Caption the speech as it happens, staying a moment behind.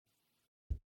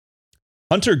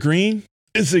Hunter Greene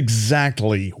is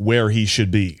exactly where he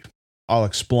should be. I'll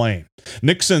explain.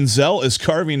 Nick Senzel is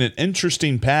carving an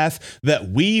interesting path that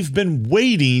we've been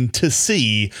waiting to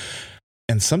see.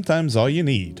 And sometimes all you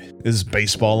need is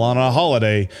baseball on a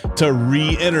holiday to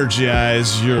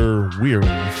re-energize your weary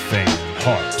fan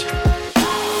heart.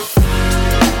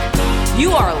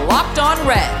 You are Locked On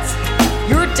Reds,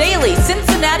 your daily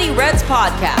Cincinnati Reds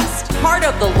podcast, part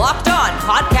of the Locked On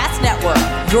Podcast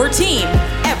Network, your team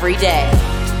every day.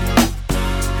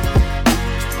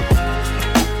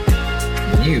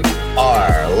 You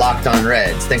are Locked On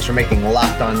Reds. Thanks for making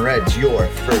Locked On Reds your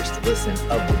first listen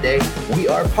of the day. We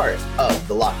are part of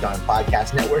the Locked On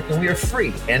Podcast Network, and we are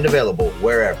free and available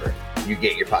wherever you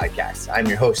get your podcasts. I'm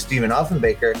your host, Stephen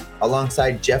Offenbaker,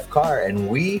 alongside Jeff Carr, and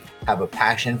we have a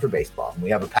passion for baseball. We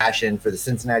have a passion for the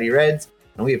Cincinnati Reds,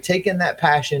 and we have taken that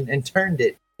passion and turned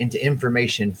it into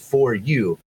information for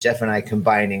you. Jeff and I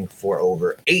combining for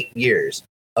over 8 years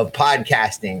of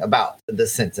podcasting about the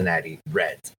Cincinnati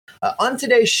Reds. On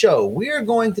today's show, we are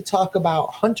going to talk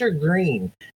about Hunter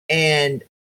Greene and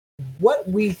what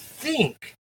we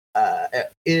think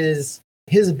is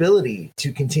his ability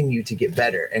to continue to get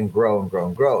better and grow and grow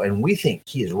and grow. And we think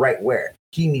he is right where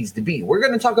he needs to be. We're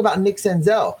going to talk about Nick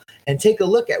Senzel and take a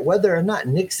look at whether or not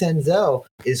Nick Senzel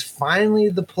is finally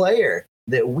the player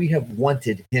that we have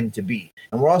wanted him to be.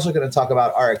 And we're also going to talk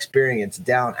about our experience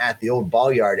down at the old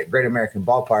ball yard at Great American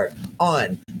Ballpark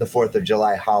on the 4th of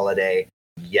July holiday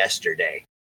yesterday.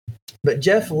 But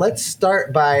Jeff, let's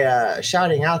start by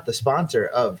shouting out the sponsor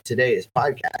of today's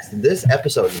podcast. This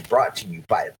episode is brought to you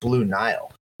by Blue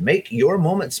Nile. Make your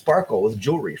moment sparkle with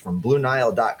jewelry from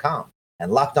BlueNile.com.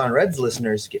 And Locked On Reds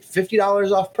listeners get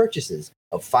 $50 off purchases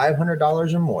of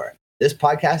 $500 or more. This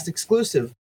podcast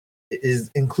exclusive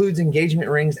includes engagement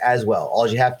rings as well. All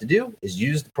you have to do is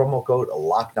use the promo code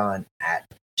Locked On at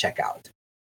checkout.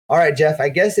 All right, Jeff, I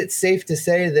guess it's safe to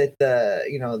say that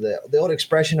the old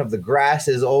expression of the grass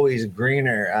is always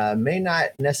greener may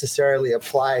not necessarily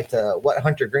apply to what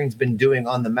Hunter Greene's been doing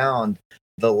on the mound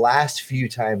the last few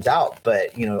times out.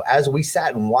 But, as we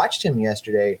sat and watched him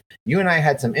yesterday, you and I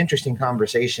had some interesting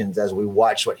conversations as we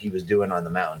watched what he was doing on the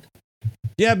mound.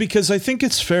 Yeah, because I think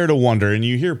it's fair to wonder, and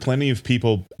you hear plenty of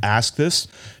people ask this,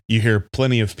 you hear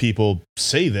plenty of people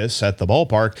say this at the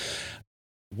ballpark.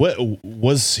 What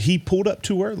was he pulled up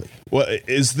too early?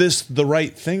 Is this the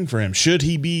right thing for him? Should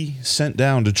he be sent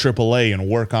down to AAA and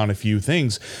work on a few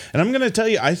things? And I'm going to tell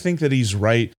you, I think that he's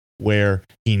right where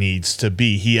he needs to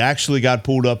be. He actually got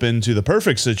pulled up into the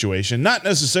perfect situation, not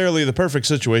necessarily the perfect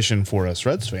situation for us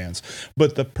Reds fans,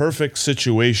 but the perfect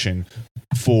situation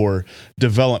for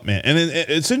development. And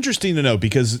it's interesting to know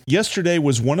because yesterday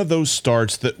was one of those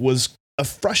starts that was a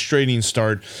frustrating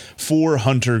start for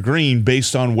Hunter Greene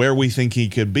based on where we think he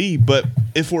could be. But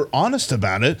if we're honest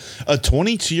about it, a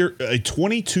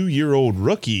 22-year-old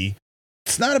rookie,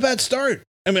 it's not a bad start.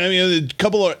 I mean, a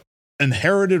couple of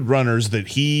inherited runners that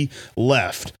he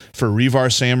left for Reiver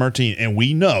Sanmartin, and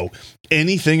we know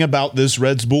anything about this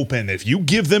Reds bullpen. If you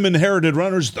give them inherited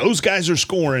runners, those guys are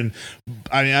scoring.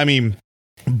 I mean,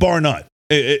 bar none.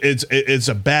 It's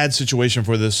a bad situation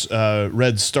for this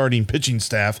Reds starting pitching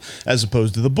staff as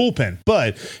opposed to the bullpen.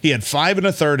 But he had 5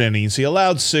 1/3 innings. He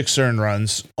allowed 6 earned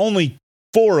runs. Only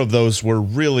 4 of those were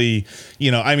really,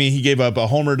 he gave up a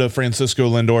homer to Francisco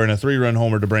Lindor and a 3-run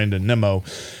homer to Brandon Nimmo.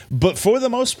 But for the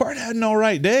most part, had an all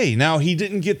right day. Now, he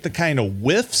didn't get the kind of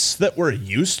whiffs that we're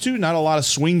used to, not a lot of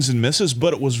swings and misses,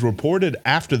 but it was reported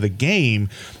after the game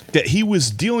that he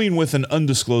was dealing with an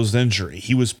undisclosed injury.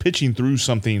 He was pitching through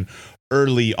something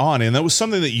early on, and that was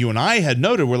something that you and I had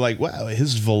noted. We're like, wow,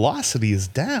 his velocity is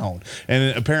down,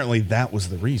 and apparently that was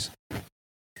the reason.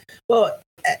 Well,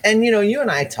 and you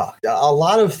and I talked a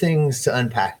lot of things to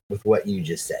unpack with what you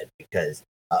just said, because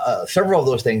several of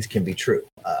those things can be true.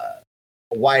 A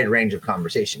wide range of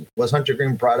conversation. Was Hunter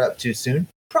Greene brought up too soon?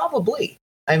 Probably.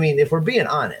 I mean, if we're being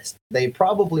honest, they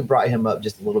probably brought him up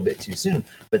just a little bit too soon.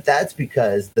 But that's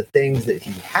because the things that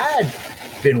he had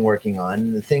been working on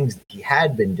and the things that he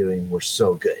had been doing were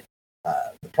so good.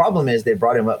 The problem is they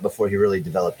brought him up before he really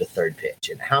developed a third pitch.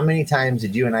 And how many times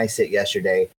did you and I sit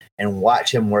yesterday and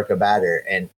watch him work a batter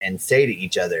and say to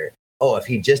each other, oh, if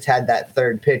he just had that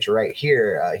third pitch right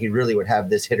here, he really would have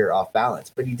this hitter off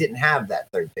balance. But he didn't have that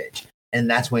third pitch. And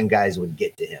that's when guys would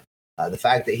get to him. The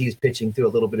fact that he's pitching through a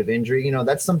little bit of injury,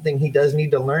 that's something he does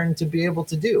need to learn to be able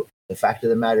to do. The fact of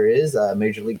the matter is a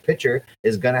major league pitcher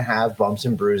is going to have bumps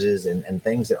and bruises and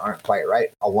things that aren't quite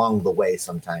right along the way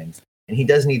sometimes. And he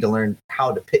does need to learn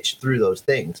how to pitch through those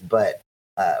things. But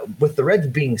with the Reds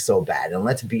being so bad, and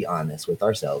let's be honest with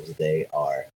ourselves, they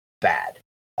are bad.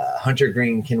 Hunter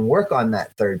Green can work on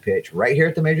that third pitch right here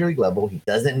at the major league level. He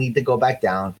doesn't need to go back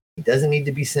down. He doesn't need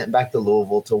to be sent back to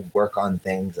Louisville to work on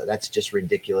things. That's just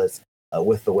ridiculous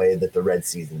with the way that the Red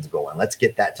season's going. Let's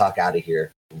get that talk out of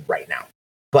here right now.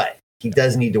 But he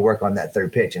does need to work on that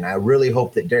third pitch. And I really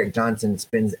hope that Derek Johnson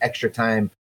spends extra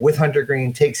time with Hunter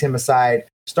Green, takes him aside,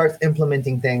 starts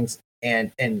implementing things,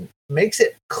 and makes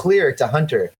it clear to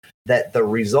Hunter that the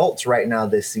results right now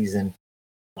this season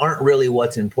aren't really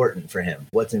what's important for him.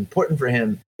 What's important for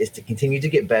him is to continue to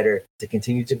get better, to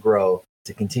continue to grow,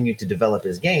 to continue to develop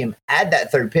his game, add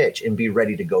that third pitch, and be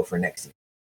ready to go for next season.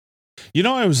 You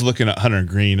know, I was looking at Hunter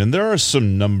Green, and there are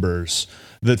some numbers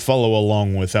that follow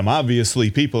along with them. Obviously,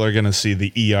 people are going to see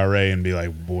the ERA and be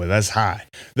like, boy, that's high.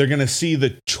 They're going to see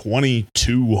the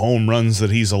 22 home runs that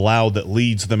he's allowed that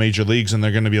leads the major leagues, and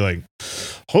they're going to be like,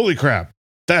 holy crap,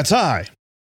 that's high.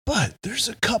 But there's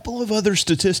a couple of other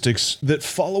statistics that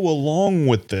follow along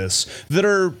with this that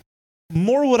are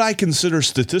more what I consider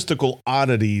statistical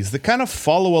oddities that kind of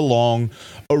follow along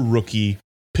a rookie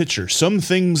pitcher. Some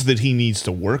things that he needs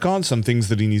to work on, some things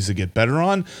that he needs to get better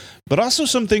on, but also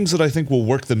some things that I think will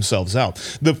work themselves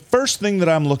out. The first thing that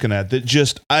I'm looking at that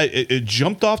it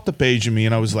jumped off the page of me,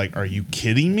 and I was like, are you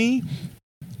kidding me?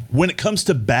 When it comes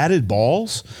to batted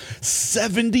balls,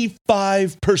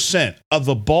 75% of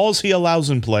the balls he allows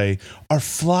in play are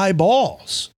fly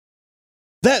balls.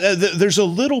 There's a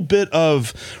little bit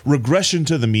of regression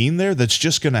to the mean there that's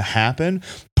just going to happen.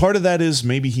 Part of that is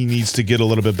maybe he needs to get a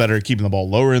little bit better at keeping the ball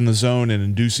lower in the zone and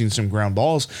inducing some ground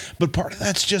balls. But part of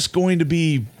that's just going to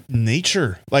be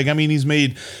nature. Like, I mean, he's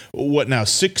made,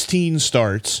 16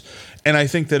 starts. And I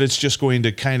think that it's just going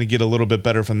to kind of get a little bit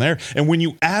better from there. And when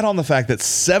you add on the fact that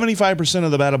 75%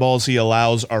 of the batted balls he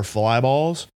allows are fly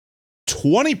balls,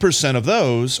 20% of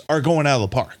those are going out of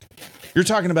the park. You're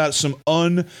talking about some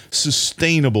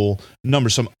unsustainable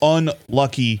numbers, some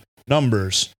unlucky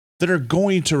numbers that are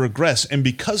going to regress. And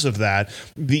because of that,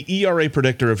 the ERA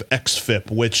predictor of XFIP,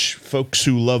 which folks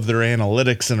who love their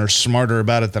analytics and are smarter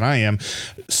about it than I am,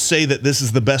 say that this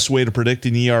is the best way to predict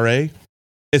an ERA.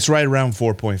 It's right around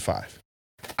 4.5,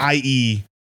 i.e.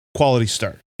 quality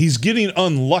start. He's getting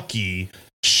unlucky.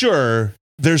 Sure,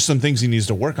 there's some things he needs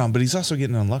to work on, but he's also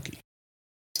getting unlucky.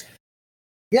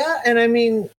 Yeah, and I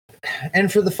mean,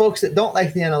 and for the folks that don't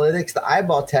like the analytics, the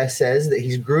eyeball test says that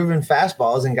he's grooving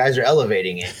fastballs and guys are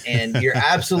elevating it. And you're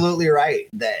absolutely right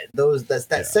that that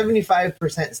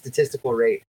 75% statistical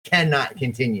rate cannot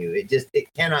continue.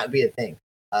 It cannot be a thing.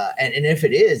 And if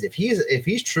it is, if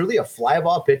he's truly a fly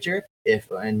ball pitcher,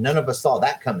 and none of us saw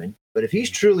that coming, but if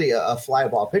he's truly a fly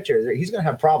ball pitcher, he's going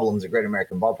to have problems at Great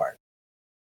American Ballpark.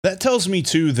 That tells me,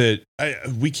 too, that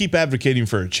we keep advocating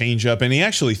for a changeup, and he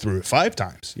actually threw it 5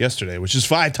 times yesterday, which is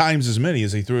 5 times as many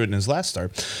as he threw it in his last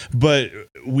start. But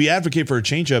we advocate for a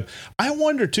changeup. I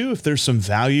wonder, too, if there's some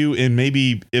value in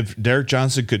maybe if Derek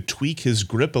Johnson could tweak his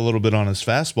grip a little bit on his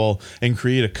fastball and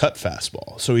create a cut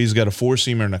fastball. So he's got a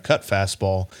 4-seamer and a cut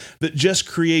fastball that just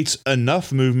creates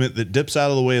enough movement that dips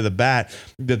out of the way of the bat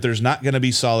that there's not going to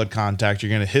be solid contact. You're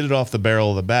going to hit it off the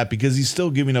barrel of the bat because he's still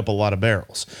giving up a lot of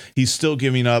barrels. He's still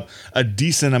giving up a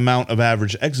decent amount of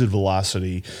average exit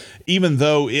velocity, even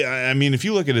though, I mean, if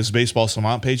you look at his Baseball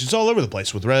Savant page, it's all over the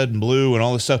place with red and blue and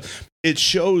all this stuff. It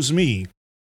shows me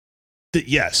that,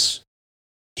 yes,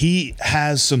 he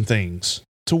has some things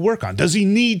to work on. Does he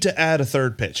need to add a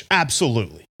third pitch?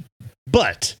 Absolutely.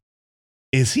 But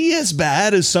is he as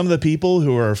bad as some of the people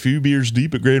who are a few beers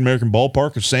deep at Great American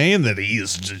Ballpark are saying that he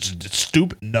is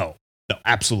stupid? No,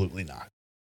 absolutely not.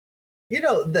 You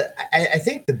know, I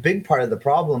think the big part of the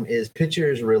problem is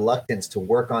pitchers' reluctance to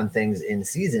work on things in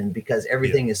season because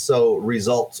everything is so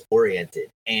results oriented.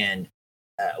 And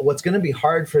what's going to be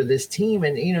hard for this team,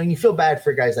 and you feel bad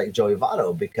for guys like Joey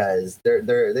Votto because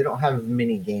they don't have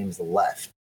many games left.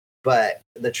 But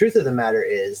the truth of the matter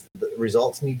is, the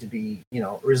results need to be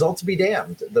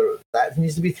damned. That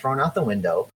needs to be thrown out the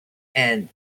window, and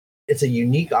it's a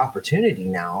unique opportunity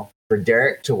now for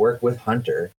Derek to work with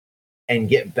Hunter and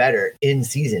get better in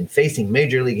season, facing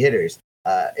major league hitters.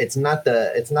 It's not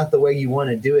the way you want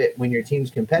to do it when your team's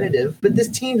competitive, but this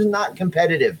team's not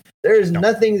competitive. There is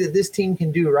nothing that this team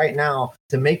can do right now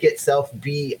to make itself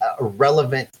be a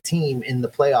relevant team in the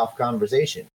playoff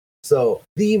conversation. So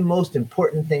the most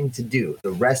important thing to do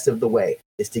the rest of the way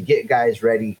is to get guys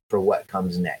ready for what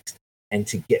comes next and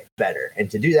to get better.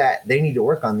 And to do that, they need to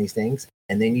work on these things,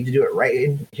 and they need to do it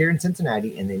right here in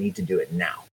Cincinnati, and they need to do it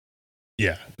now.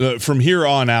 Yeah. From here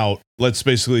on out, let's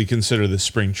basically consider the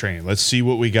spring training. Let's see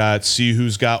what we got, see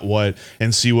who's got what,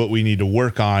 and see what we need to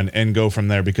work on and go from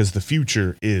there because the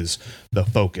future is the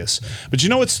focus. But you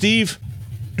know what, Steve?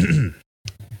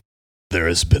 There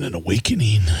has been an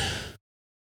awakening.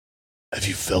 Have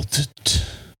you felt it?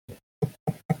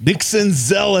 Nick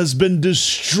Senzel has been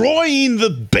destroying the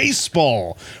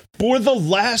baseball for the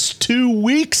last 2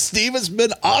 weeks. Steve, it's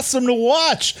been awesome to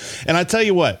watch. And I tell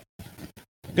you what,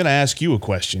 I'm going to ask you a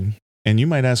question, and you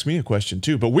might ask me a question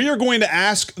too. But we are going to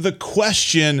ask the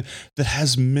question that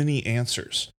has many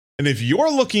answers. And if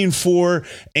you're looking for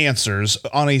answers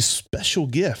on a special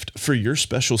gift for your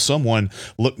special someone,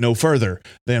 look no further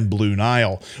than Blue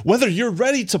Nile. Whether you're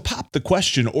ready to pop the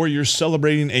question or you're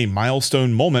celebrating a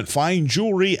milestone moment, find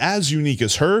jewelry as unique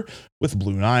as her with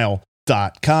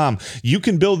BlueNile.com. You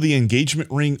can build the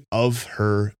engagement ring of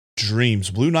her dreams.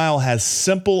 Blue Nile has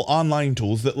simple online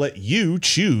tools that let you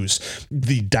choose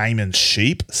the diamond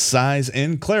shape, size,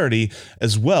 and clarity,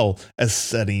 as well as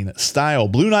setting style.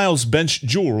 Blue Nile's bench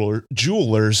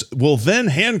jewelers will then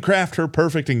handcraft her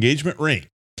perfect engagement ring.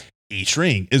 Each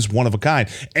ring is one of a kind.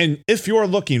 And if you're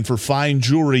looking for fine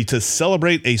jewelry to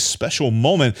celebrate a special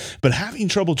moment, but having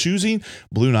trouble choosing,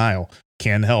 Blue Nile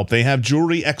can help. They have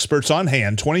jewelry experts on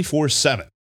hand 24/7,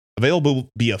 available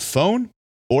via phone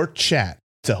or chat,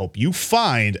 to help you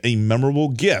find a memorable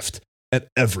gift at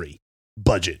every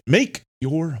budget. Make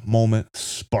your moment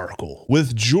sparkle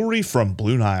with jewelry from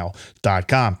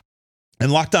BlueNile.com.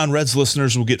 And Locked On Reds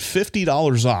listeners will get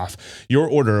 $50 off your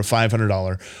order of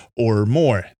 $500 or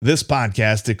more. This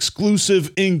podcast exclusive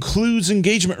includes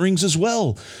engagement rings as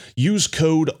well. Use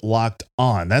code Locked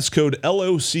On. That's code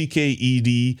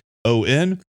LOCKEDON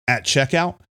at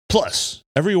checkout. Plus,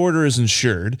 every order is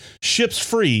insured, ships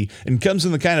free, and comes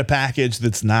in the kind of package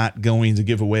that's not going to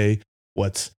give away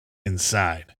what's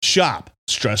inside. Shop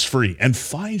stress-free and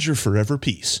find your forever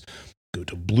peace. Go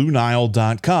to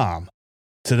BlueNile.com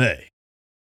today.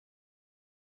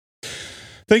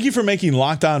 Thank you for making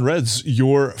Locked On Reds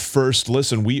your first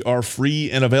listen. We are free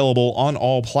and available on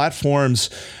all platforms.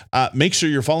 Make sure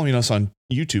you're following us on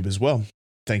YouTube as well.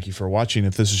 Thank you for watching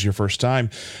if this is your first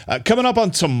time. Coming up on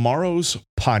tomorrow's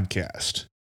podcast,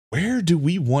 where do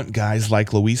we want guys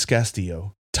like Luis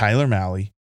Castillo, Tyler Mahle,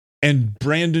 and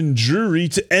Brandon Drury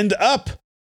to end up?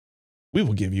 We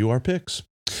will give you our picks.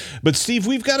 But Steve,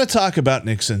 we've got to talk about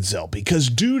Nick Senzel because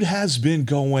dude has been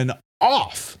going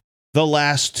off the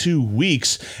last 2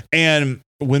 weeks. And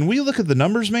when we look at the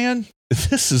numbers, man,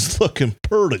 this is looking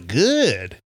pretty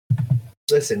good.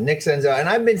 Listen, Nick Senzel, and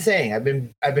I've been saying, I've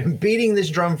been beating this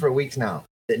drum for weeks now,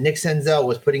 that Nick Senzel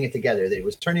was putting it together, that he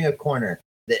was turning a corner,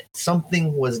 that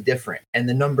something was different, and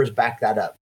the numbers back that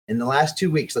up. In the last 2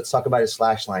 weeks, let's talk about his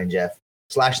slash line, Jeff.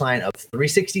 Slash line of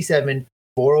 367,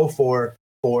 404,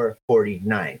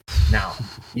 449. Now,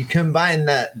 you combine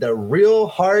the real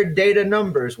hard data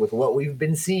numbers with what we've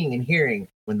been seeing and hearing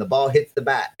when the ball hits the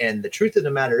bat, and the truth of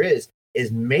the matter is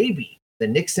maybe the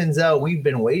Nick Senzel we've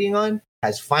been waiting on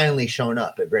has finally shown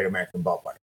up at Great American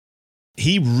Ballpark.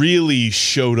 He really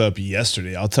showed up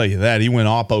yesterday. I'll tell you that. He went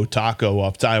oppo taco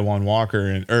off Taijuan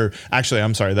Walker,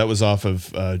 that was off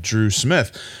of Drew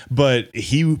Smith, but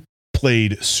he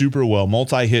played super well,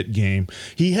 multi-hit game.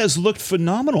 He has looked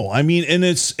phenomenal. I mean, and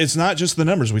it's not just the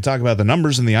numbers. We talk about the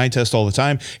numbers in the eye test all the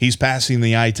time. He's passing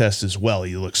the eye test as well.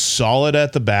 He looks solid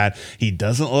at the bat. He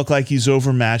doesn't look like he's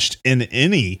overmatched in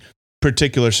any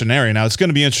particular scenario. Now, it's going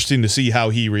to be interesting to see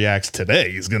how he reacts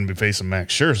today. He's going to be facing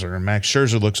Max Scherzer, and Max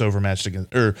Scherzer looks overmatched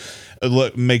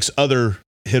makes other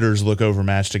hitters look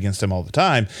overmatched against him all the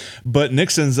time. But Nick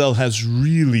Senzel has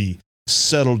really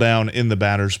settled down in the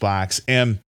batter's box.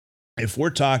 And if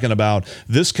we're talking about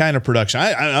this kind of production,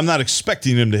 I'm not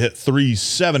expecting him to hit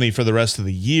 370 for the rest of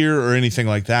the year or anything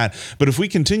like that. But if we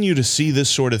continue to see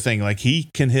this sort of thing, like he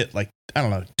can hit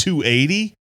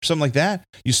 280, something like that,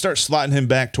 you start slotting him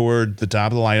back toward the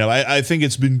top of the lineup. I think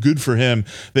it's been good for him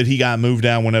that he got moved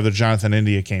down whenever Jonathan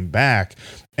India came back.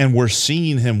 And we're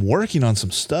seeing him working on some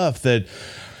stuff that,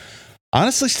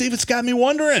 honestly, Steve, it's got me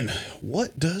wondering,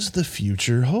 what does the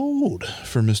future hold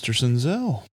for Mr.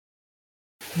 Senzel?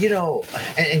 You know,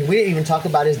 and we didn't even talk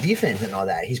about his defense and all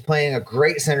that. He's playing a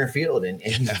great center field, and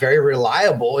he's very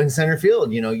reliable in center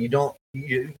field. You know, you know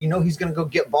he's going to go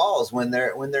get balls when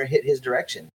they're hit his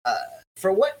direction.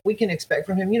 For what we can expect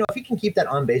from him, you know, if he can keep that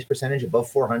on-base percentage above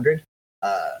 400,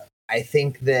 I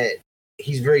think that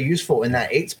he's very useful in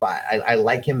that 8 spot. I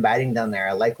like him batting down there.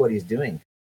 I like what he's doing.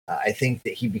 I think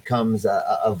that he becomes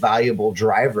a valuable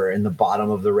driver in the bottom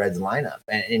of the Reds lineup.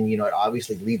 And, you know, it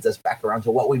obviously leads us back around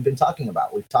to what we've been talking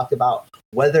about. We've talked about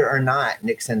whether or not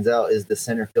Nick Senzel is the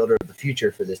center fielder of the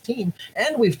future for this team.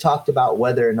 And we've talked about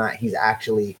whether or not he's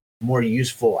actually more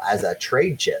useful as a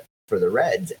trade chip for the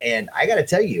Reds. And I got to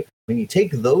tell you, when you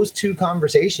take those two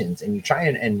conversations and you try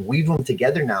and weave them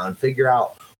together now and figure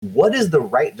out what is the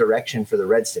right direction for the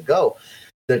Reds to go,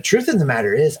 the truth of the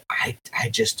matter is, I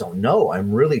just don't know.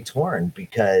 I'm really torn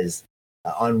because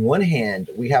on one hand,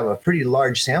 we have a pretty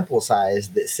large sample size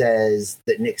that says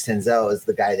that Nick Senzel is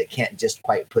the guy that can't just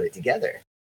quite put it together.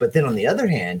 But then on the other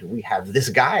hand, we have this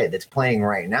guy that's playing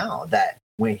right now that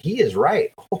when he is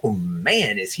right, oh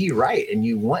man, is he right? And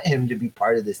you want him to be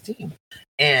part of this team.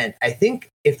 And I think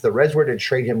if the Reds were to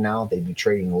trade him now, they'd be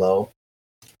trading low.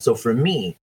 So for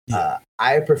me,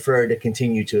 I prefer to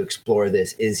continue to explore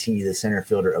this. Is he the center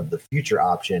fielder of the future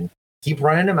option? Keep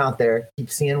running him out there. Keep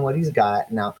seeing what he's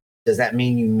got. Now, does that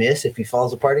mean you miss if he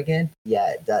falls apart again? Yeah,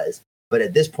 it does. But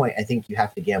at this point, I think you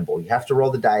have to gamble. You have to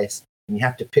roll the dice. And you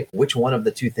have to pick which one of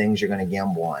the two things you're going to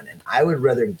gamble on. And I would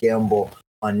rather gamble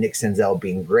on Nick Senzel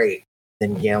being great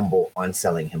than gamble on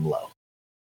selling him low.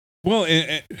 Well,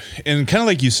 and kind of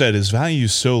like you said, his value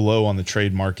is so low on the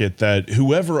trade market that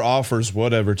whoever offers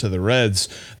whatever to the Reds,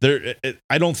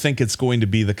 I don't think it's going to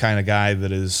be the kind of guy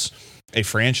that is a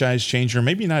franchise changer,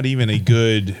 maybe not even a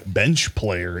good bench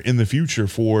player in the future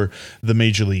for the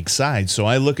major league side. So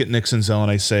I look at Nick Senzel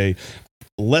and I say,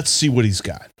 let's see what he's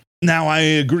got. Now, I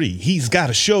agree. He's got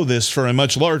to show this for a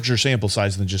much larger sample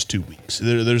size than just 2 weeks.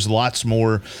 There's lots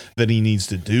more that he needs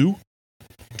to do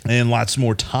and lots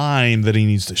more time that he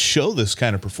needs to show this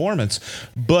kind of performance.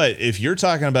 But if you're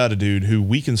talking about a dude who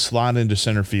we can slot into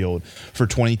center field for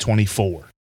 2024,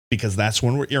 because that's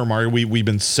when we're earmarked. We've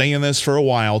been saying this for a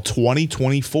while.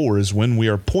 2024 is when we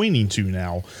are pointing to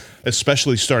now,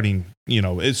 especially starting,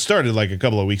 it started like a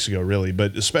couple of weeks ago, really,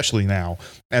 but especially now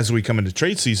as we come into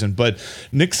trade season. But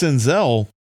Nick Senzel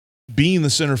being the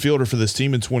center fielder for this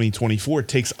team in 2024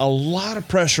 takes a lot of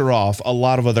pressure off a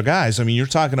lot of other guys. I mean, you're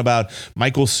talking about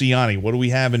Michael Ciani. What do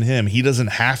we have in him? He doesn't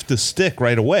have to stick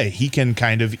right away. He can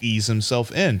kind of ease himself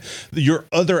in. Your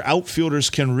other outfielders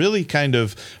can really kind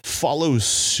of follow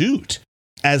suit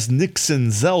as Nick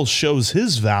Senzel shows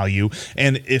his value.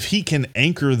 And if he can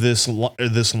anchor this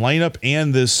lineup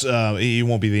and this, he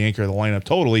won't be the anchor of the lineup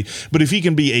totally, but if he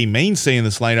can be a mainstay in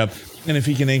this lineup, and if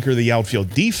he can anchor the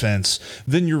outfield defense,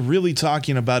 then you're really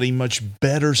talking about a much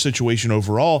better situation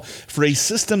overall for a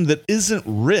system that isn't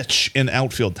rich in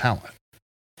outfield talent.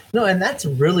 No, and that's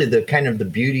really the kind of the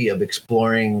beauty of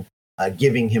exploring,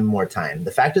 giving him more time.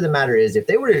 The fact of the matter is, if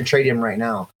they were to trade him right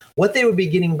now, what they would be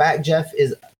getting back, Jeff,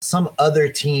 is some other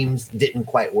teams didn't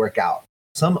quite work out.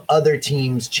 Some other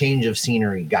team's change of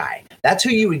scenery guy. That's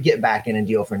who you would get back in a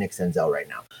deal for Nick Senzel right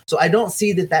now. So I don't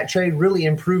see that trade really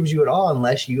improves you at all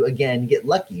unless you, again, get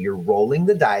lucky. You're rolling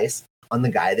the dice on the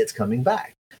guy that's coming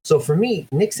back. So for me,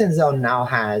 Nick Senzel now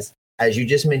has, as you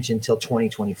just mentioned, till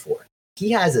 2024.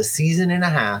 He has a season and a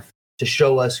half to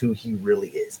show us who he really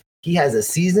is. He has a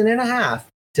season and a half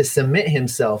to cement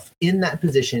himself in that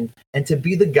position and to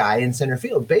be the guy in center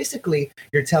field. Basically,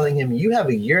 you're telling him you have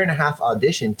a year and a half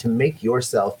audition to make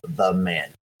yourself the man,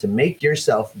 to make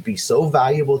yourself be so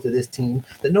valuable to this team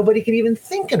that nobody can even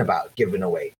thinking about giving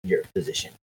away your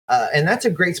position. And that's a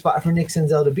great spot for Nick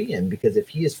Senzel to be in, because if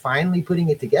he is finally putting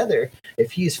it together,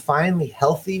 if he is finally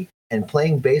healthy and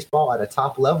playing baseball at a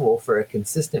top level for a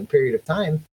consistent period of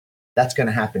time, that's going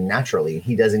to happen naturally.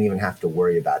 He doesn't even have to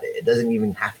worry about it. It doesn't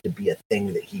even have to be a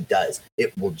thing that he does.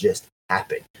 It will just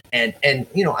happen. And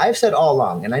I've said all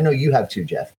along, and I know you have too,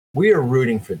 Jeff, we are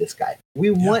rooting for this guy. We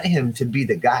want him to be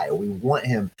the guy. We want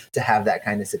him to have that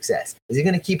kind of success. Is he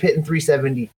going to keep hitting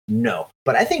 370? No.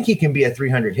 But I think he can be a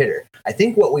 300 hitter. I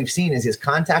think what we've seen is his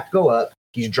contact go up.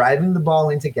 He's driving the ball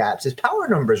into gaps. His power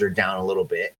numbers are down a little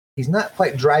bit. He's not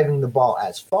quite driving the ball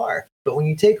as far. But when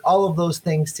you take all of those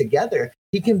things together,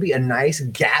 he can be a nice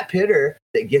gap hitter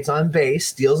that gets on base,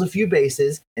 steals a few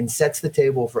bases, and sets the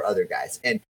table for other guys.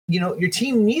 And, your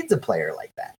team needs a player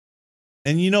like that.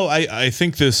 And, I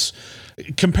think this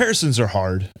comparisons are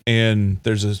hard. And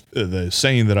there's the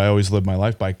saying that I always live my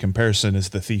life by: comparison is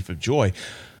the thief of joy.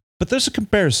 But there's a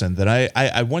comparison that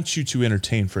I want you to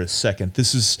entertain for a second.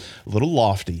 This is a little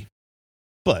lofty,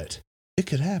 but it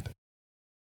could happen.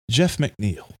 Jeff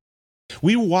McNeil.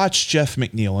 We watch Jeff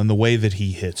McNeil and the way that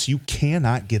he hits. You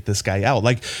cannot get this guy out.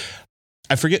 Like,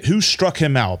 I forget who struck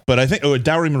him out, but I think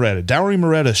Dowry Moretta. Dowry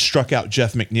Moretta struck out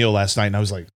Jeff McNeil last night, and I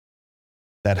was like,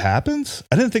 that happens?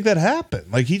 I didn't think that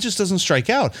happened. Like, he just doesn't strike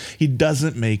out. He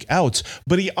doesn't make outs,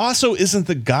 but he also isn't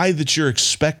the guy that you're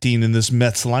expecting in this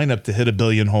Mets lineup to hit a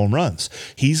billion home runs.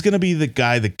 He's going to be the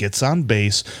guy that gets on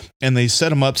base, and they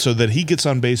set him up so that he gets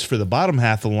on base for the bottom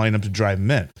half of the lineup to drive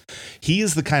him in. He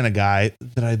is the kind of guy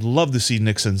that I'd love to see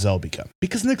Nick Senzel become,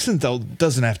 because Nick Senzel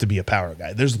doesn't have to be a power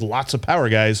guy. There's lots of power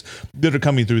guys that are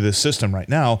coming through this system right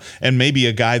now, and maybe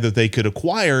a guy that they could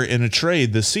acquire in a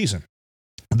trade this season.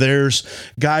 There's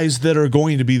guys that are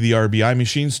going to be the RBI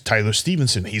machines. Tyler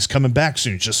Stevenson, he's coming back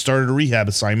soon. Just started a rehab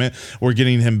assignment. We're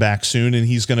getting him back soon, and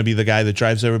he's going to be the guy that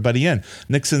drives everybody in.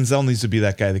 Nick Senzel needs to be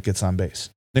that guy that gets on base.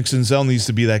 Nick Senzel needs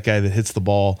to be that guy that hits the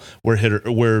ball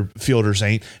where fielders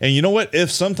ain't. And you know what?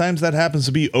 If sometimes that happens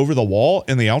to be over the wall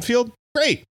in the outfield,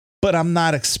 great. But I'm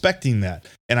not expecting that.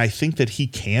 And I think that he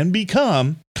can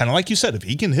become, kind of like you said, if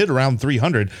he can hit around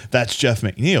 300, that's Jeff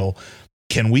McNeil.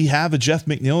 Can we have a Jeff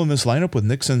McNeil in this lineup with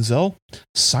Nick Senzel?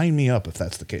 Sign me up if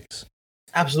that's the case.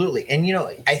 Absolutely. And,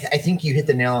 I think you hit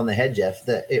the nail on the head, Jeff,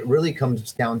 that it really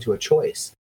comes down to a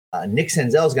choice. Nick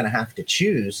Senzel is going to have to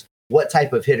choose what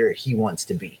type of hitter he wants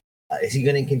to be. Is he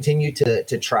going to continue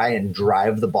to try and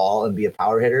drive the ball and be a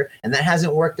power hitter? And that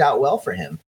hasn't worked out well for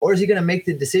him. Or is he going to make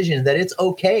the decision that it's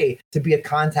okay to be a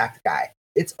contact guy?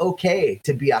 It's okay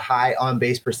to be a high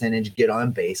on-base percentage, get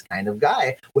on base kind of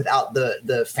guy without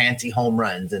the fancy home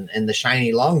runs and the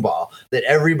shiny long ball that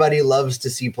everybody loves to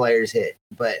see players hit.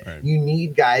 But You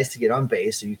need guys to get on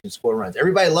base so you can score runs.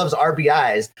 Everybody loves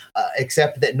RBIs,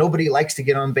 except that nobody likes to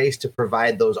get on base to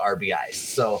provide those RBIs.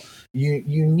 So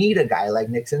you need a guy like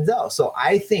Nick Senzel. So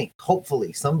I think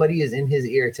hopefully somebody is in his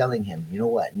ear telling him, you know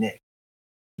what, Nick,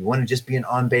 you want to just be an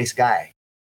on-base guy?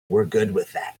 We're good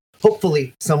with that.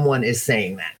 Hopefully someone is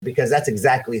saying that because that's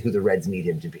exactly who the Reds need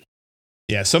him to be.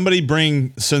 Yeah, somebody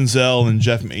bring Senzel and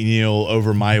Jeff McNeil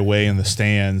over my way in the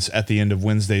stands at the end of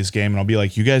Wednesday's game, and I'll be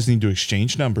like, you guys need to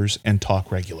exchange numbers and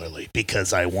talk regularly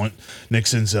because I want Nick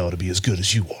Senzel to be as good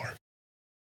as you are.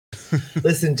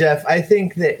 Listen, Jeff, I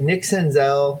think that Nick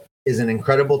Senzel is an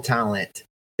incredible talent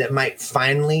that might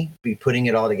finally be putting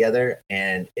it all together,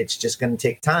 and it's just going to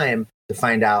take time to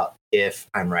find out if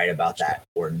I'm right about that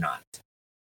or not.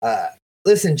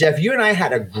 Listen, Jeff, you and I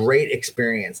had a great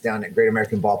experience down at Great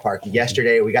American Ballpark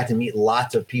yesterday. We got to meet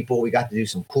lots of people. We got to do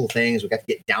some cool things. We got to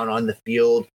get down on the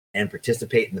field and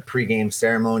participate in the pregame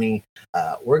ceremony.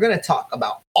 We're going to talk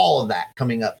about all of that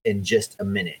coming up in just a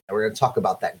minute. We're going to talk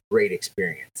about that great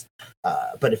experience.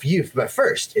 But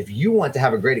first, if you want to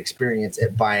have a great experience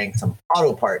at buying some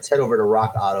auto parts, head over to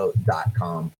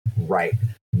rockauto.com right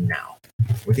now.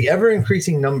 With the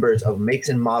ever-increasing numbers of makes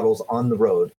and models on the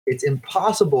road, it's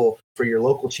impossible for your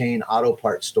local chain auto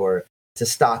parts store to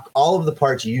stock all of the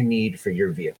parts you need for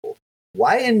your vehicle.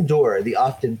 Why endure the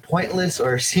often pointless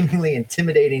or seemingly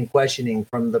intimidating questioning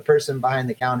from the person behind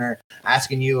the counter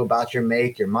asking you about your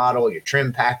make, your model, your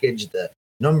trim package, the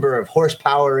number of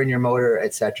horsepower in your motor,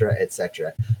 etc.,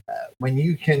 etc. When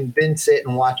you can then sit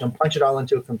and watch them punch it all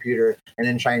into a computer and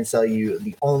then try and sell you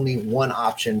the only one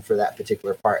option for that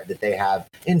particular part that they have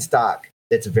in stock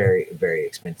that's very, very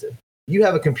expensive. You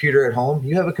have a computer at home,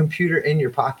 you have a computer in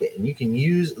your pocket, and you can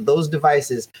use those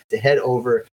devices to head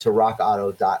over to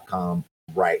rockauto.com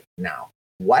right now.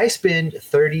 Why spend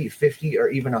 30, 50, or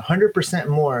even 100%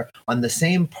 more on the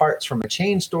same parts from a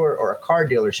chain store or a car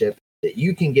dealership that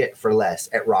you can get for less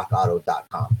at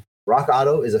rockauto.com? Rock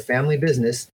Auto is a family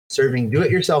business serving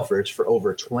do-it-yourselfers for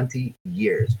over 20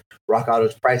 years. Rock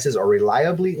Auto's prices are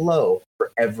reliably low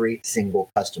for every single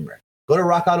customer. Go to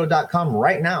rockauto.com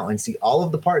right now and see all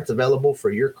of the parts available for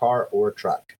your car or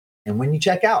truck. And when you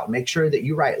check out, make sure that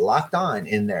you write Locked On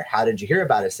in their How Did You Hear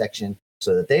About Us section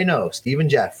so that they know Steve and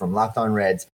Jeff from Locked On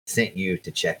Reds sent you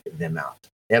to check them out.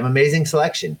 They have amazing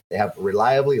selection. They have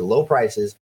reliably low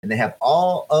prices, and they have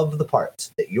all of the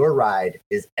parts that your ride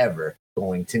is ever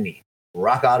going to need.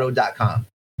 rockauto.com.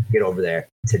 Get over there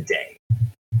today.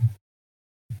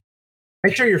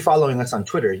 Make sure you're following us on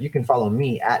Twitter. You can follow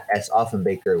me at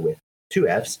 @SOffenbaker with 2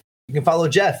 Fs. You can follow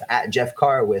Jeff at Jeff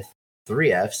Carr with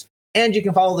 3 Fs. And you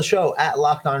can follow the show at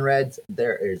Locked On Reds.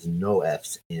 There is no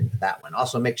Fs in that one.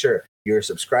 Also, make sure you're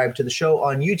subscribed to the show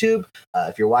on YouTube.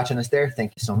 If you're watching us there,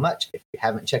 thank you so much. If you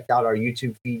haven't checked out our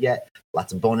YouTube feed yet,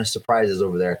 lots of bonus surprises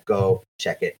over there. Go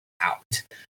check it out.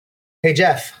 Hey,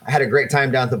 Jeff, I had a great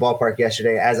time down at the ballpark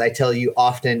yesterday. As I tell you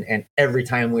often and every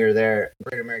time we were there,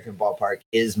 Great American Ballpark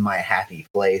is my happy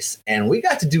place. And we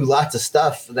got to do lots of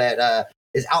stuff that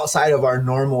is outside of our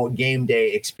normal game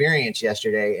day experience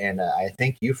yesterday. And I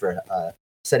thank you for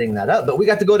setting that up. But we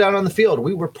got to go down on the field.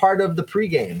 We were part of the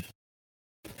pregame.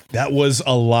 That was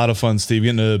a lot of fun, Steve,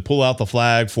 getting to pull out the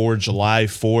flag for July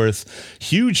 4th.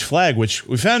 Huge flag, which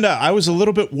we found out I was a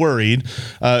little bit worried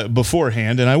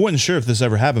beforehand, and I wasn't sure if this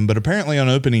ever happened, but apparently on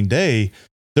opening day,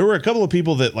 there were a couple of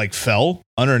people that like fell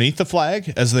underneath the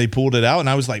flag as they pulled it out, and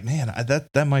I was like, man,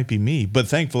 that might be me. But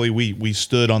thankfully, we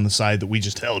stood on the side that we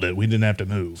just held it. We didn't have to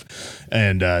move,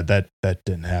 and that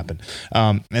didn't happen.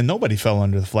 And nobody fell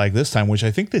under the flag this time, which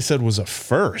I think they said was a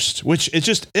first, which it's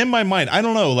just in my mind. I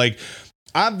don't know, like,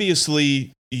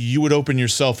 obviously, you would open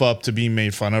yourself up to being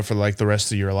made fun of for like the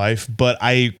rest of your life. But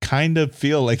I kind of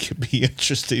feel like it'd be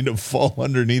interesting to fall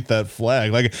underneath that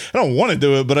flag. Like, I don't want to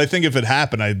do it, but I think if it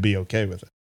happened, I'd be okay with it.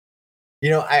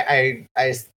 You know, I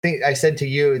think I said to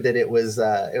you that it was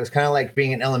kind of like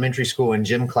being in elementary school in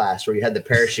gym class where you had the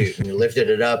parachute and you lifted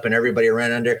it up and everybody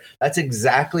ran under. That's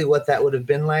exactly what that would have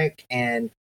been like.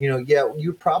 And you know, yeah,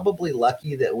 you're probably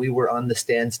lucky that we were on the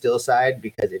standstill side,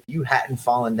 because if you hadn't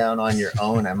fallen down on your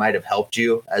own, I might have helped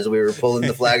you as we were pulling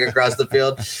the flag across the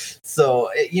field. So,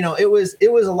 you know, it was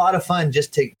a lot of fun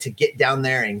just to get down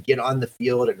there and get on the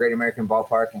field at Great American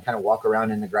Ballpark and kind of walk around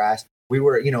in the grass. We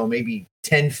were, you know, maybe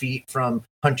 10 feet from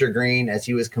Hunter Green as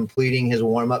he was completing his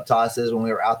warm-up tosses when we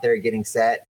were out there getting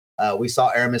set. We saw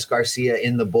Aramis Garcia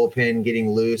in the bullpen getting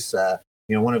loose.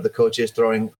 You know, one of the coaches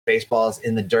throwing baseballs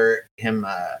in the dirt, him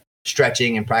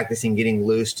stretching and practicing getting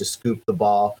loose to scoop the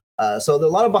ball. So there's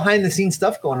a lot of behind the scenes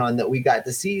stuff going on that we got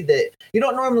to see that you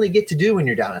don't normally get to do when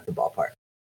you're down at the ballpark.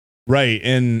 Right.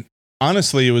 And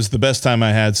honestly, it was the best time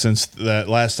I had since that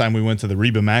last time we went to the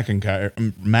Reba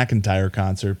McEntire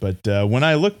concert. But when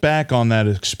I look back on that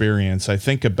experience, I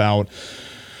think about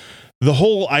the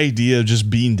whole idea of just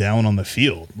being down on the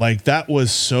field. Like, that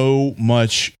was so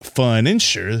much fun. And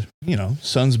sure, you know,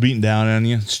 sun's beating down on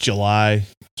you. It's July.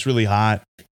 It's really hot.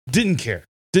 Didn't care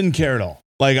at all.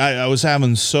 Like, I was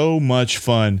having so much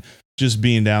fun just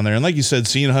being down there. And like you said,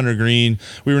 seeing Hunter Green,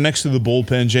 we were next to the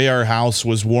bullpen. J.R. House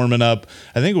was warming up.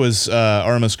 I think it was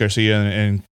Aramis Garcia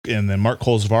and then Mark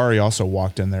Kolzvari also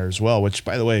walked in there as well, which,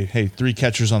 by the way, hey, 3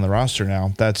 catchers on the roster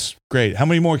now. That's great. How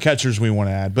many more catchers we want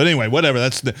to add? But anyway, whatever.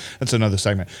 That's another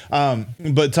segment.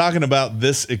 But talking about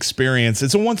this experience,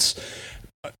 it's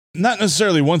not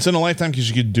necessarily once in a lifetime, because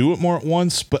you could do it more at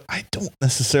once, but I don't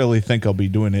necessarily think I'll be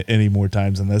doing it any more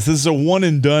times than this. This is a one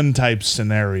and done type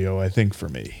scenario, I think, for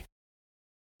me.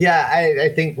 Yeah, I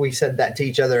think we said that to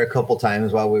each other a couple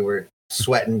times while we were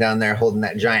sweating down there holding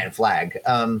that giant flag.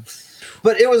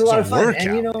 But it was a lot of fun. Workout,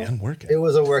 and, you know, it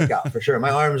was a workout for sure. My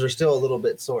arms are still a little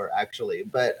bit sore, actually.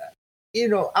 But, you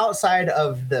know, outside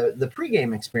of the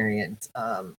pregame experience,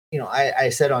 you know, I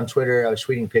said on Twitter, I was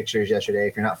tweeting pictures yesterday.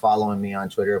 If you're not following me on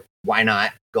Twitter, why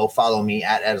not go follow me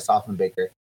at Edis Hoffenbaker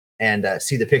and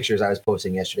see the pictures I was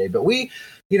posting yesterday. But we,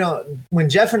 you know, when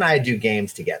Jeff and I do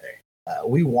games together,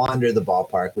 we wander the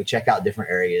ballpark. We check out different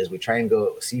areas. We try and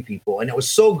go see people. And it was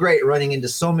so great running into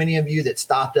so many of you that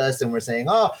stopped us and were saying,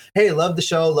 oh, hey, love the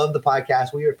show, love the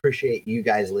podcast. We appreciate you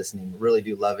guys listening. Really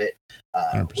do love it.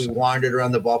 We wandered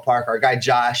around the ballpark. Our guy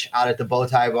Josh out at the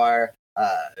Bowtie Bar.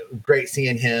 Great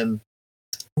seeing him.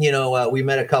 You know, we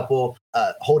met a couple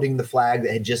holding the flag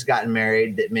that had just gotten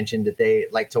married that mentioned that they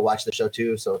like to watch the show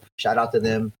too. So shout out to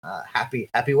them. Happy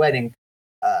wedding.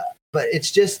 But it's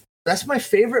just, that's my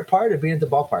favorite part of being at the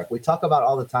ballpark. We talk about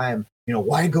all the time, you know,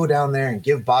 why go down there and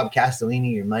give Bob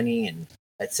Castellini your money and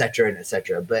et cetera and et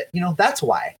cetera. But, you know, that's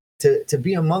why, to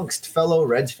be amongst fellow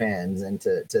Reds fans and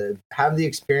to have the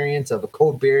experience of a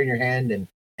cold beer in your hand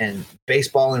and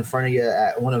baseball in front of you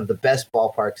at one of the best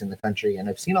ballparks in the country. And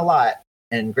I've seen a lot,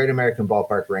 and Great American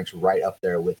Ballpark ranks right up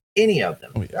there with any of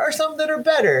them. Oh, yeah. There are some that are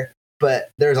better, but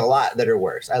there's a lot that are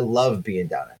worse. I love being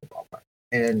down at the ballpark.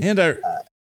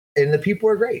 And the people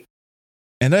are great.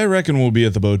 And I reckon we'll be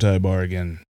at the Bowtie Bar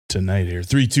again tonight here.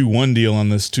 3-2-1 deal on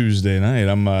this Tuesday night.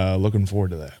 I'm looking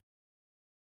forward to that.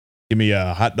 Give me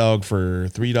a hot dog for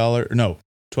 $3. No,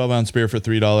 12-ounce beer for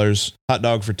 $3. Hot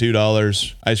dog for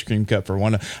 $2. Ice cream cup for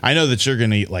 $1. I know that you're going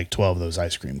to eat like 12 of those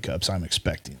ice cream cups. I'm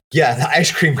expecting. Yeah, the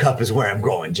ice cream cup is where I'm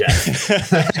going, Jeff.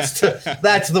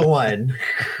 That's the one.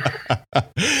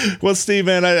 Well, Steve,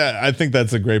 man, I think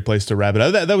that's a great place to wrap it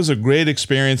up. That was a great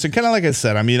experience. And kind of like I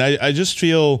said, I mean, I just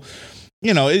feel,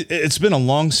 you know, it's been a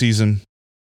long season.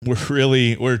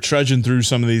 We're trudging through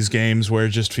some of these games where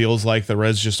it just feels like the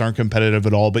Reds just aren't competitive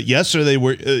at all. But yesterday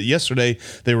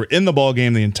they were in the ball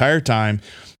game the entire time.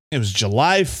 It was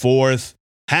July 4th.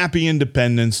 Happy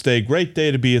Independence Day. Great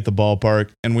day to be at the ballpark.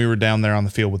 And we were down there on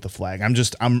the field with the flag.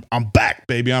 I'm back,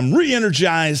 baby. I'm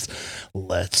re-energized.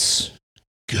 Let's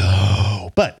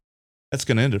go. But that's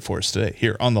going to end it for us today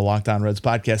here on the Locked On Reds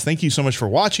podcast. Thank you so much for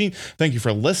watching. Thank you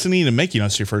for listening and making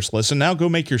us your first listen. Now go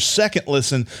make your second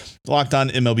listen Locked On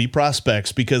MLB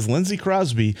Prospects, because Lindsey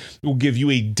Crosby will give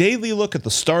you a daily look at the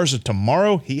stars of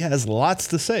tomorrow. He has lots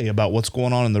to say about what's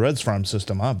going on in the Reds farm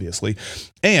system, obviously.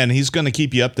 And he's going to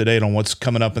keep you up to date on what's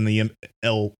coming up in the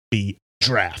MLB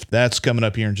draft. That's coming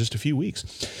up here in just a few weeks.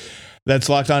 That's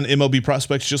Locked On MLB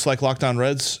Prospects, just like Locked On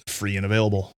Reds, free and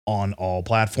available on all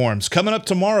platforms. Coming up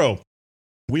tomorrow,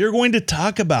 we are going to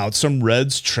talk about some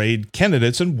Reds trade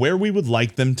candidates and where we would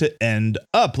like them to end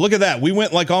up. Look at that. We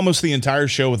went like almost the entire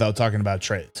show without talking about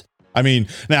trades. I mean,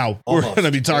 now we're going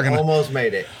to be talking. Almost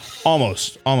made it.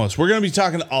 Almost. We're going to be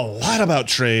talking a lot about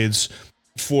trades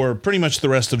for pretty much the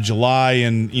rest of July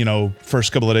and,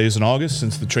 first couple of days in August,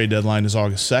 since the trade deadline is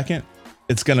August 2nd.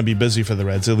 It's going to be busy for the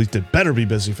Reds. At least it better be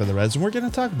busy for the Reds. And we're going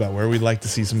to talk about where we'd like to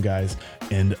see some guys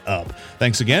end up.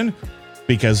 Thanks again,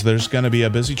 because there's going to be a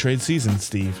busy trade season,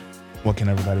 Steve. What can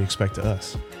everybody expect to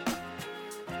us?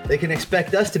 They can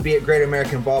expect us to be at Great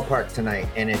American Ballpark tonight.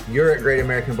 And if you're at Great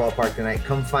American Ballpark tonight,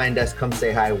 come find us, come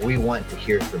say hi. We want to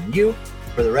hear from you.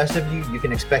 For the rest of you, you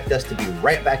can expect us to be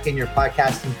right back in your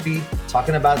podcasting feed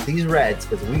talking about these Reds,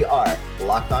 because we are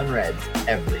Locked On Reds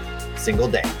every single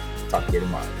day. Talk to you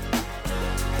tomorrow.